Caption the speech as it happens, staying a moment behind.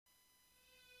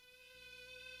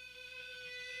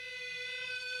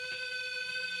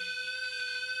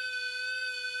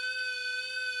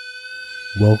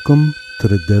Welcome to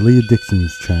the Deadly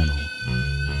Addictions channel.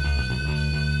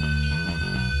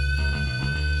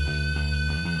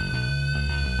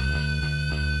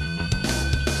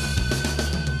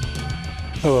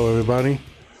 Hello everybody.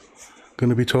 Going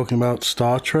to be talking about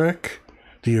Star Trek,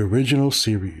 the original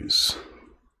series.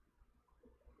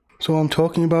 So I'm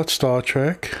talking about Star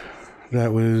Trek.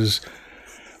 That was,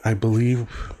 I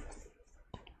believe,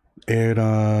 aired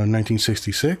on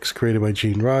 1966, created by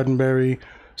Gene Roddenberry,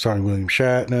 starring William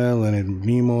Shatner, Leonard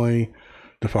Nimoy,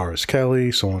 DeForest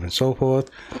Kelley, so on and so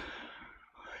forth.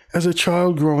 As a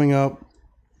child growing up,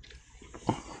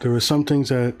 there were some things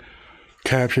that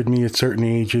captured me at certain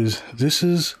ages. This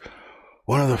is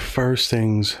one of the first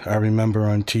things I remember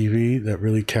on TV that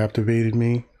really captivated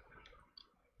me.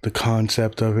 The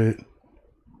concept of it,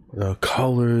 the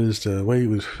colors, the way it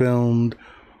was filmed.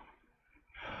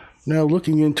 Now,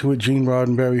 looking into it, Gene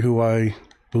Roddenberry, who I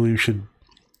believe should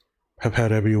have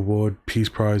had every award, peace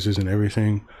prizes and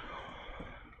everything.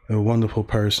 A wonderful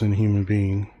person, human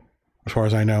being, as far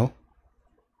as I know.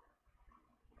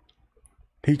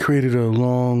 He created a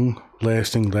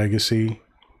long-lasting legacy.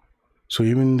 So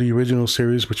even the original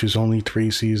series, which is only 3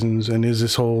 seasons, and there's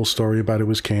this whole story about it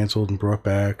was canceled and brought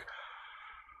back.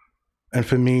 And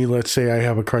for me, let's say I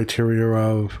have a criteria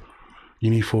of you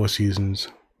need 4 seasons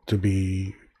to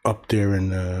be up there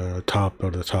in the top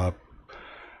of the top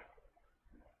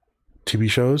TV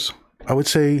shows. I would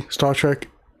say Star Trek,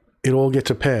 it all gets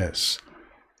a pass.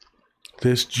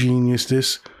 This genius,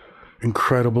 this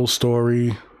incredible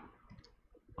story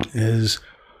is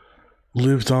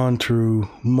lived on through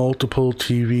multiple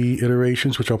TV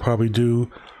iterations, which I'll probably do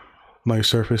my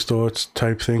surface thoughts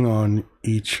type thing on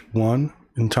each one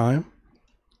in time.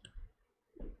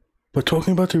 But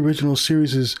talking about the original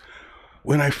series is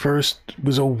when I first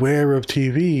was aware of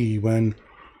TV, when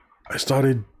I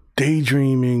started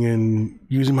daydreaming and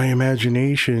using my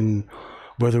imagination,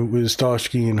 whether it was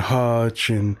Starsky and Hutch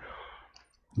and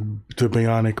the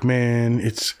Bionic Man.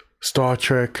 It's Star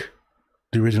Trek,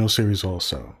 the original series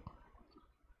also.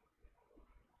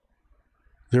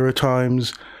 There are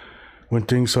times when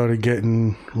things started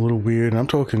getting a little weird, and I'm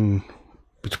talking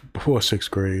before 6th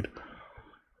grade.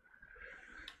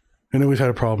 And I always had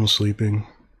a problem sleeping.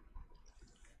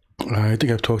 I think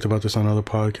I've talked about this on other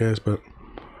podcasts, but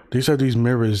these are these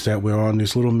mirrors that were on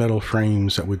these little metal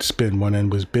frames that would spin. One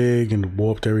end was big and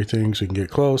warped everything so you can get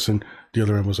close, and the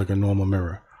other end was like a normal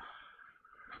mirror.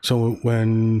 So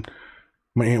when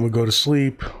my aunt would go to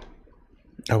sleep,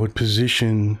 I would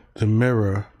position the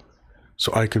mirror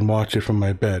so I can watch it from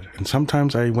my bed. And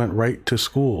sometimes I went right to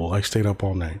school. I stayed up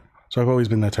all night. So I've always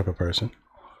been that type of person.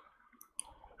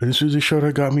 And this was a show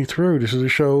that got me through. This is a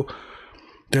show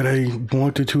that I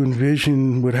wanted to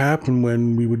envision would happen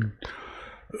when we would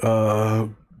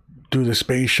do the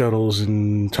space shuttles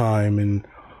in time, and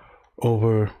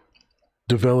over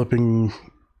developing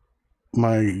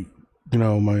my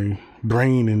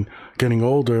brain and getting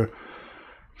older,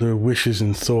 the wishes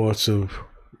and thoughts of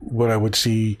what I would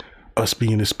see us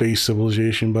being a space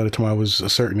civilization by the time I was a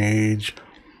certain age.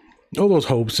 All those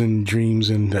hopes and dreams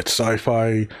and that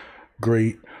sci-fi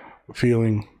great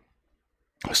feeling.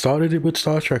 I started it with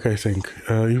Star Trek, I think,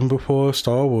 even before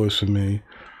Star Wars for me.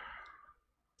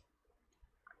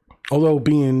 Although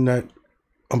being that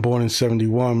I'm born in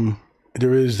 71,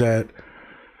 there is that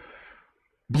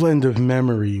blend of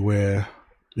memory where,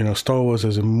 Star Wars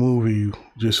as a movie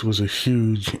just was a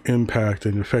huge impact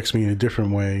and affects me in a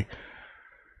different way.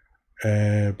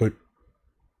 But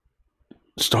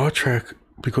Star Trek,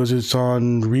 because it's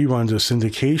on reruns or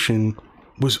syndication,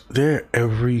 was there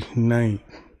every night,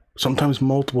 sometimes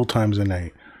multiple times a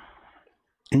night.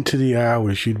 Into the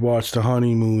hours, you'd watch The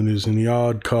Honeymooners and The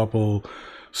Odd Couple.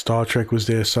 Star Trek was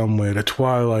there somewhere. The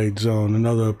Twilight Zone,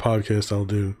 another podcast I'll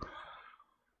do.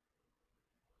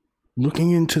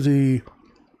 Looking into the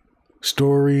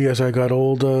story as I got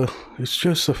older, it's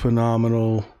just a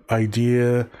phenomenal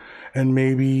idea. And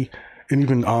maybe, and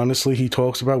even honestly, he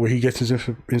talks about where he gets his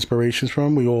inspirations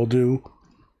from. We all do.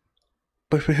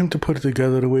 But for him to put it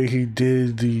together the way he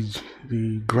did, the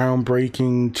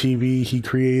groundbreaking TV he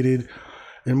created,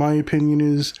 in my opinion,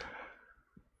 is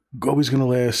always going to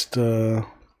last the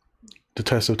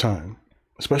test of time,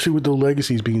 especially with the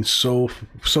legacies being so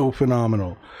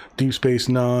phenomenal. Deep Space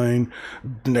Nine,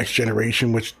 The Next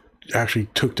Generation, which actually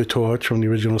took the torch from the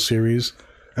original series,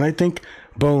 and I think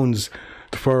Bones,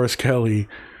 DeForest Kelley,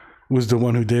 was the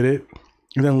one who did it.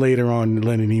 And then later on,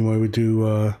 Leonard Nimoy would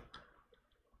do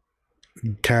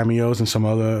cameos and some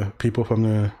other people from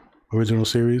the original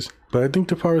series. But I think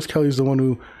DeForest Kelley is the one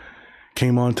who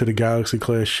came onto the Galaxy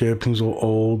class ship. He was all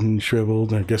old and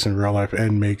shriveled, I guess in real life,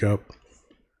 and makeup.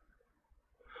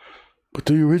 But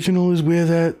the original is where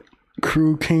that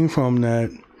crew came from.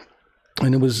 And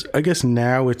it was, I guess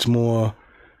now it's more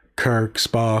Kirk,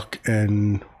 Spock,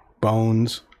 and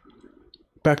Bones.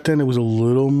 Back then it was a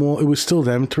little more, it was still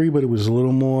them three, but it was a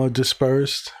little more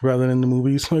dispersed rather than the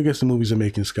movies. So I guess the movies are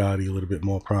making Scotty a little bit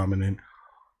more prominent.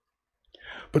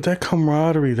 But that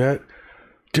camaraderie, that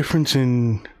difference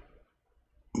in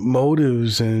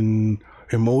motives and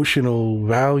emotional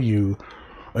value,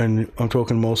 and I'm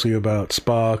talking mostly about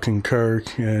Spock and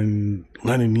Kirk and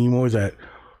Leonard Nimoy, that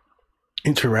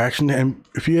interaction. And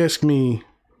if you ask me,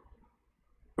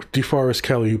 DeForest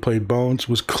Kelly, who played Bones,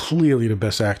 was clearly the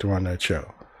best actor on that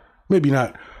show. Maybe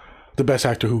not the best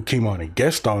actor who came on and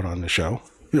guest starred on the show.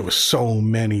 There were so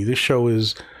many. This show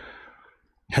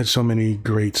had so many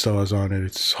great stars on it.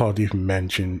 It's hard to even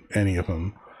mention any of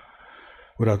them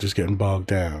without just getting bogged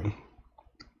down.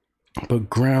 But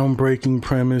groundbreaking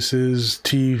premises,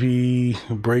 TV,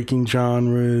 breaking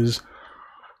genres,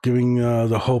 giving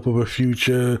the hope of a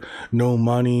future, no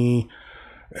money,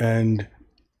 and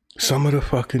some of the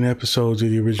fucking episodes of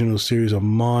the original series are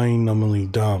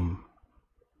mind-numbingly dumb.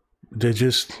 They're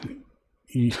just,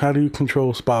 how do you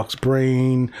control Spock's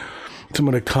brain? Some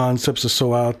of the concepts are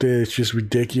so out there, it's just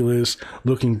ridiculous.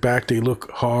 Looking back, they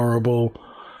look horrible.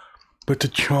 But the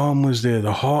charm was there.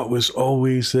 The heart was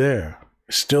always there.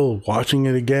 Still watching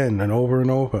it again and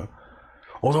over.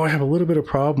 Although I have a little bit of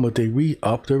problem, but they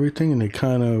re-upped everything and they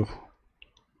kind of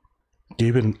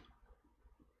gave it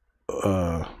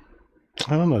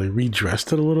I don't know, they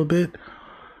redressed it a little bit.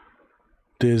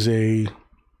 There's a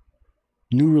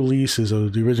new releases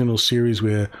of the original series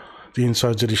where the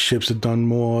insides of the ships are done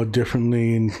more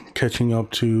differently and catching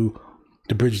up to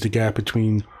bridge the gap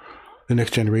between the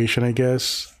next generation, I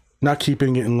guess. Not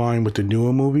keeping it in line with the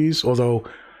newer movies, although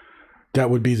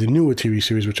that would be the newer TV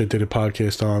series, which I did a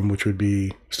podcast on, which would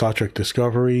be Star Trek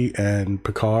Discovery and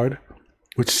Picard,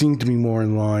 which seemed to be more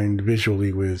in line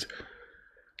visually with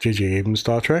J.J. Abrams'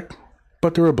 Star Trek.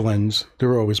 But there are blends. There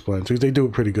are always blends. They do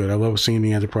it pretty good. I love seeing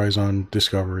the Enterprise on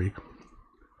Discovery.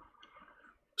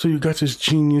 So you got this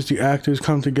genius. The actors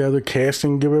come together,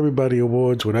 casting, give everybody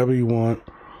awards, whatever you want.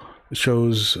 It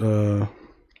shows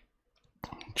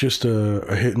just a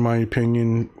hit in my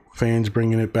opinion. Fans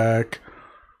bringing it back.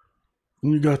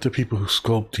 And you got the people who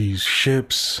sculpt these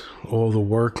ships, all the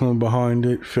workmen behind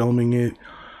it, filming it.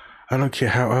 I don't care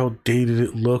how outdated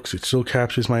it looks. It still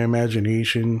captures my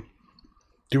imagination.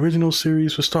 The original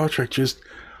series for Star Trek just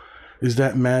is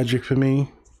that magic for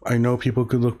me. I know people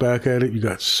could look back at it. You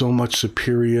got so much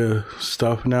superior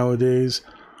stuff nowadays.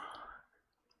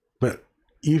 But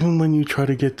even when you try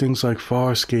to get things like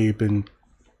Farscape and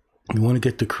you want to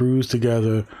get the crews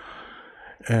together,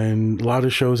 and a lot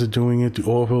of shows are doing it, the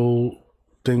Orville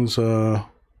things that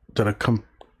are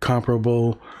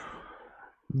comparable.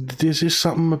 There's just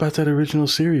something about that original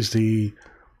series.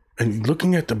 And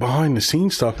looking at the behind the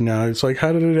scenes stuff now, it's like,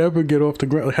 how did it ever get off the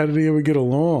ground? How did they ever get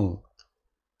along?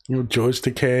 You know, George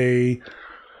Takei,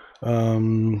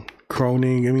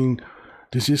 Croning. I mean,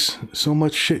 there's just so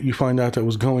much shit you find out that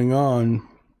was going on.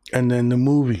 And then the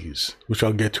movies, which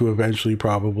I'll get to eventually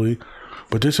probably.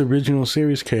 But this original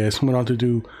series cast went on to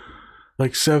do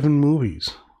like 7 movies.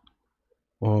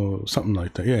 Or something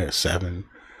like that. Yeah, 7.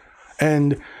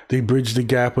 And they bridged the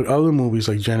gap with other movies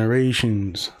like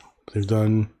Generations. They've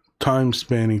done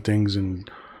time-spanning things and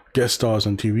guest stars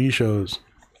on TV shows.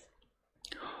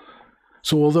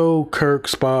 So although Kirk,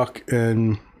 Spock,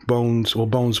 and Bones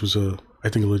was I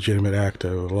think a legitimate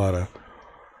actor with a lot of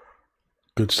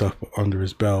good stuff under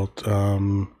his belt,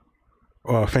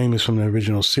 famous from the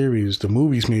original series, the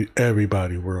movies made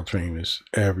everybody world famous.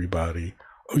 Everybody.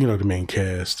 You know, the main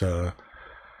cast,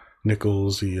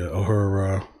 Nichols, the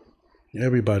Uhura,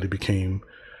 everybody became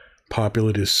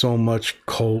popular. There's so much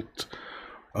cult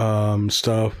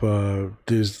stuff.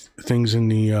 There's things in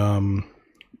the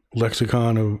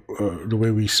lexicon of the way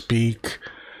we speak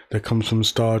that comes from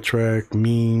Star Trek,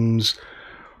 memes,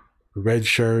 red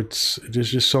shirts.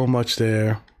 There's just so much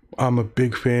there. I'm a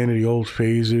big fan of the old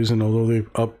phasers, and although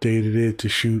they've updated it to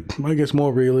shoot, I guess,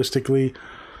 more realistically,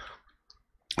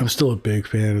 I'm still a big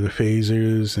fan of the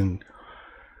phasers and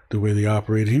the way they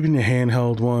operated, even the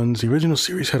handheld ones. The original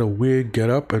series had a weird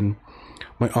getup, and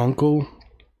my uncle,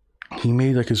 he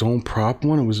made like his own prop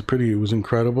one. It was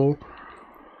incredible,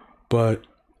 but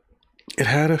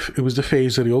it was the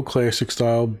phaser, the old classic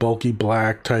style, bulky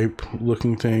black type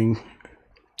looking thing,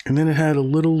 and then it had a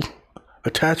little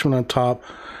attachment on top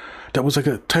that was like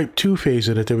a Type 2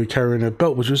 phaser that they would carry in their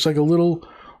belt, which was like a little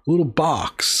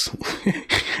box,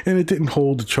 and it didn't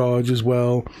hold the charge as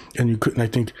well, and you couldn't, I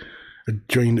think,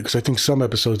 drain it, because I think some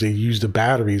episodes they used the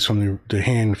batteries from the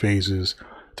hand phasers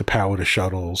to power the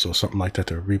shuttles or something like that,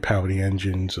 to repower the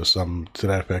engines or something to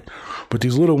that effect. But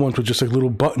these little ones were just like little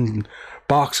button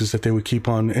boxes that they would keep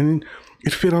on, and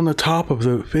it fit on the top of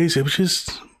the face. It was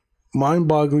just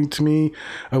mind-boggling to me.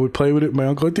 I would play with it. My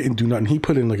uncle didn't do nothing. He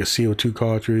put in like a CO2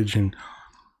 cartridge and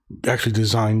actually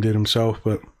designed it himself,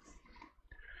 but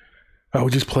I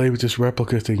would just play with this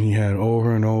replica thing he had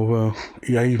over and over.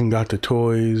 Yeah, I even got the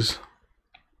toys.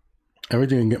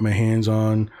 Everything I can get my hands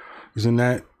on. It was in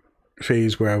that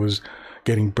phase where I was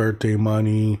getting birthday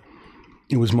money.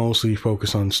 It was mostly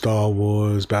focused on Star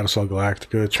Wars, Battlestar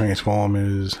Galactica,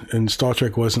 Transformers, and Star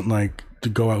Trek wasn't like the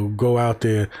go out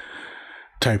there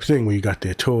type thing where you got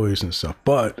their toys and stuff.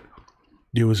 But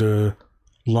there was a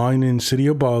line in City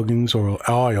of Bargains, or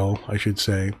aisle, I should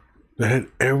say, that had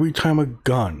every time a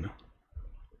gun.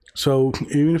 So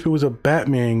even if it was a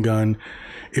Batman gun,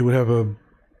 it would have a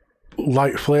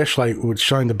flashlight would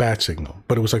shine the bat signal,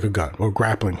 but it was like a gun or a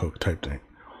grappling hook type thing.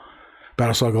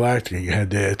 Battlestar Galactica, you had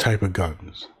their type of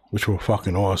guns, which were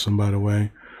fucking awesome, by the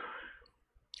way.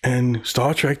 And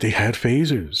Star Trek, they had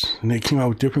phasers, and they came out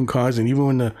with different kinds. And even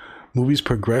when the movies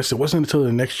progressed, it wasn't until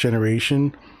the Next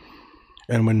Generation,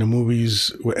 and when the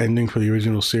movies were ending for the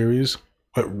original series,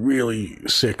 but really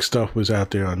sick stuff was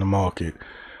out there on the market.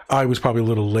 I was probably a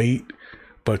little late,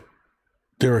 but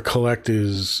there are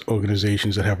collectors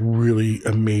organizations that have really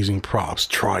amazing props,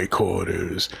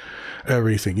 tricorders,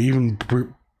 everything, even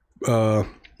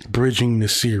bridging the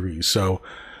series. So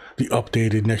the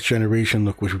updated Next Generation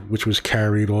look, which was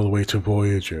carried all the way to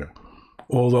Voyager,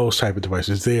 all those type of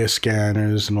devices, their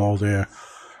scanners and all their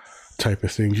type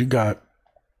of things. You got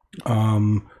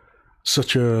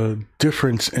such a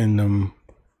difference in them,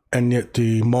 and yet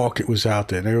the market was out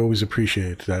there, and I always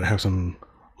appreciated that. I have some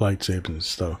lightsabers and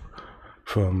stuff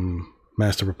from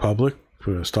Master Republic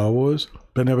for Star Wars,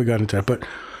 but I never got into that. But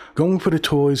going for the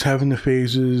toys, having the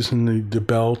phasers and the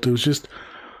belt, it was just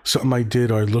something I did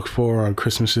or I looked for on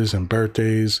Christmases and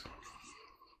birthdays.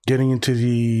 Getting into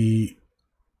the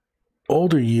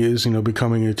older years, you know,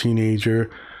 becoming a teenager,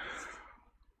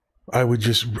 I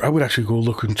would actually go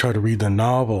look and try to read the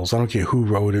novels. I don't care who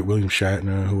wrote it, William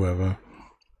Shatner, whoever.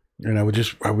 And I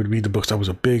would read the books. I was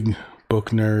a big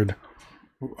book nerd.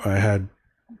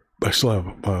 I still have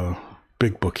a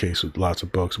big bookcase with lots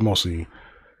of books, mostly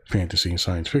fantasy and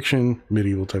science fiction,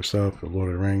 medieval type stuff, Lord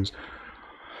of the Rings.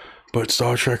 But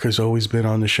Star Trek has always been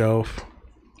on the shelf.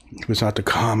 If it's not the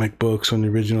comic books from the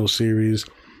original series,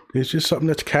 it's just something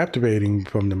that's captivating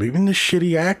from them. Even the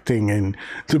shitty acting and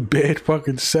the bad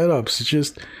fucking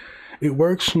setups, it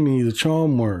works for me. The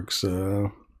charm works.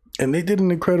 And they did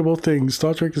an incredible thing.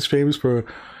 Star Trek is famous for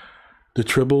the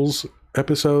Tribbles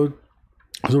episode.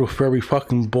 Those little furry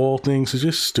fucking ball things are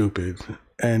just stupid.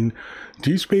 And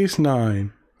Deep Space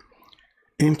Nine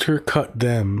intercut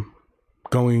them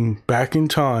going back in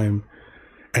time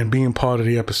and being part of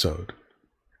the episode.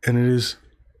 And it is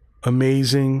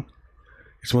amazing.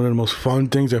 It's one of the most fun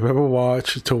things I've ever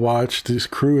watched, to watch this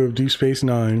crew of Deep Space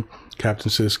Nine,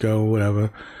 Captain Sisko,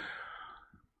 whatever,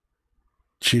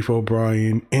 Chief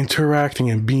O'Brien, interacting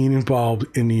and being involved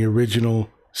in the original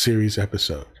series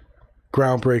episode.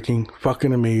 Groundbreaking,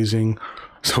 fucking amazing.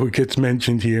 So it gets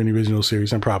mentioned here in the original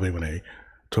series, and probably when I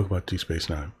talk about Deep Space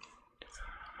Nine.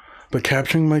 But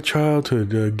capturing my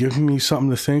childhood, giving me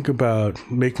something to think about,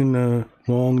 making the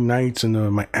long nights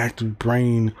and my active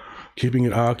brain, keeping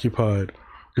it occupied,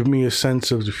 giving me a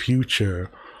sense of the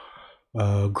future,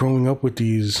 growing up with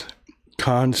these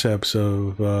concepts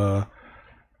of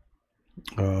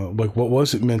like, what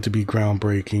was it meant to be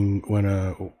groundbreaking when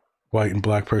a white and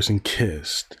black person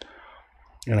kissed?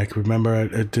 And I can remember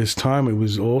at this time, it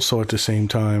was also at the same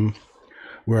time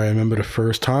where I remember the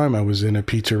first time I was in a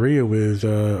pizzeria with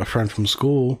a friend from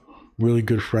school, really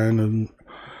good friend,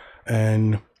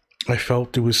 and I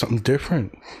felt there was something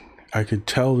different. I could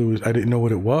tell I didn't know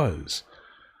what it was.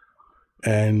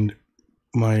 And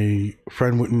my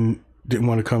friend didn't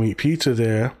want to come eat pizza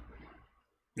there.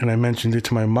 And I mentioned it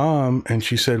to my mom, and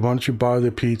she said, why don't you buy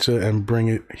the pizza and bring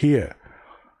it here?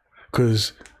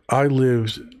 Because I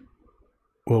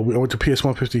went to PS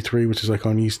 153, which is like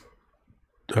on East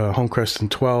Homecrest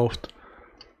and 12th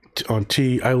on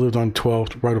T. I lived on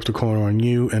 12th, right off the corner on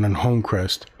U, and on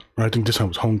Homecrest. I think this time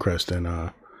was Homecrest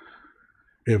and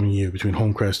Avenue, between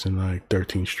Homecrest and like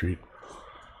 13th Street.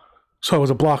 So I was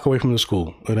a block away from the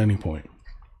school at any point.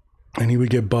 And he would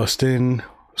get bussed in.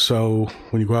 So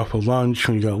when you go out for lunch,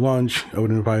 when you got lunch, I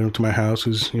would invite him to my house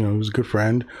because, he was a good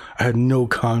friend. I had no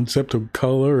concept of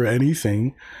color or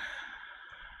anything.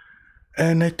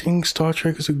 And I think Star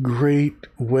Trek is a great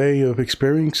way of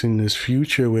experiencing this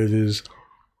future where there's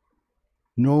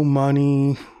no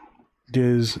money,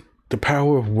 there's the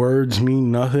power of words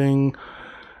mean nothing.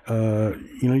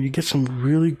 You know, you get some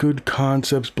really good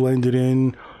concepts blended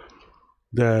in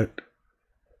that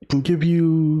can give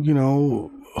you, you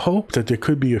know, hope that there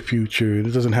could be a future.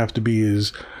 It doesn't have to be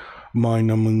as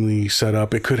mind-numbingly set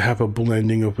up. It could have a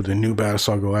blending of the new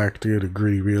Battlestar Galactica, the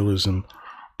gritty realism,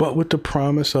 but with the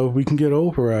promise of we can get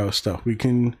over our stuff. We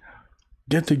can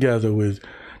get together with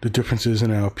the differences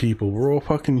in our people. We're all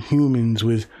fucking humans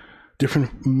with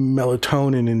different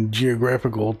melatonin and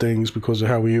geographical things because of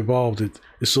how we evolved.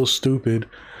 It's so stupid,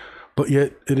 but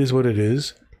yet it is what it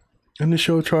is. And the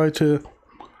show tried to,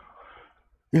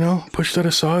 you know, push that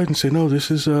aside and say, no,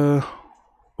 this is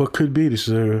what could be. This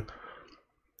is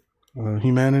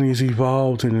humanity has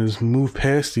evolved and has moved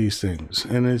past these things,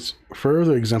 and it's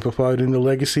further exemplified in the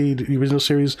legacy the original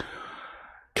series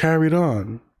carried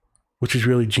on, which is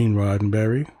really Gene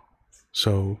Roddenberry.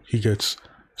 So he gets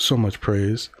so much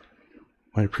praise.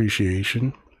 My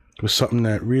appreciation. It was something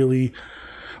that really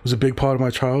was a big part of my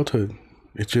childhood.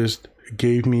 It just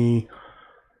gave me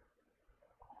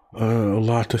a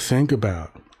lot to think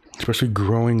about, especially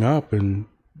growing up and,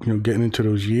 you know, getting into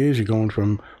those years. You're going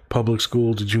from public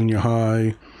school to junior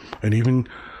high, and even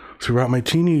throughout my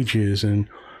teenage years, and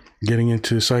getting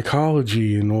into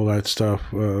psychology and all that stuff.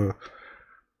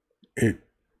 It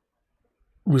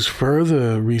was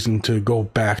further reason to go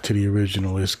back to the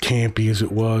original, as campy as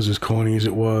it was, as corny as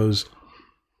it was,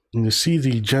 and to see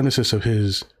the genesis of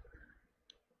his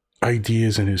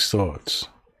ideas and his thoughts.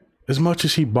 As much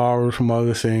as he borrowed from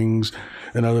other things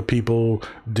and other people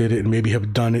did it and maybe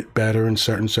have done it better in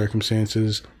certain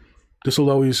circumstances, this will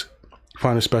always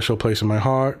find a special place in my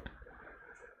heart.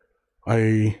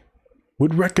 I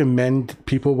would recommend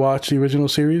people watch the original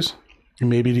series and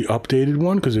maybe the updated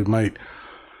one, because it might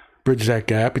bridge that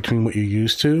gap between what you're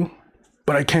used to.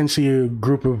 But I can see a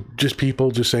group of just people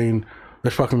just saying,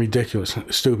 that's fucking ridiculous,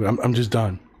 stupid, I'm just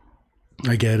done.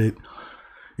 I get it.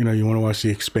 You know, you want to watch The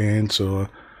Expanse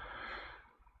or,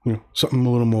 you know, something a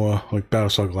little more like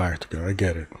Battlestar Galactica. I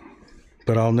get it.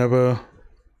 But I'll never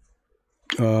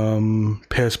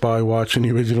pass by watching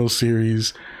the original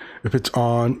series. If it's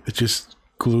on, it just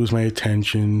glues my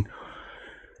attention.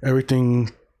 Everything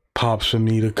pops for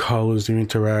me, the colors, the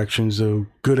interactions, the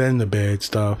good and the bad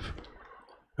stuff.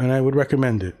 And I would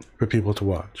recommend it for people to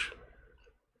watch.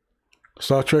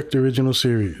 Star Trek, the original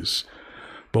series.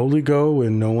 Boldly go where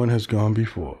no one has gone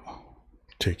before.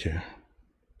 Take care.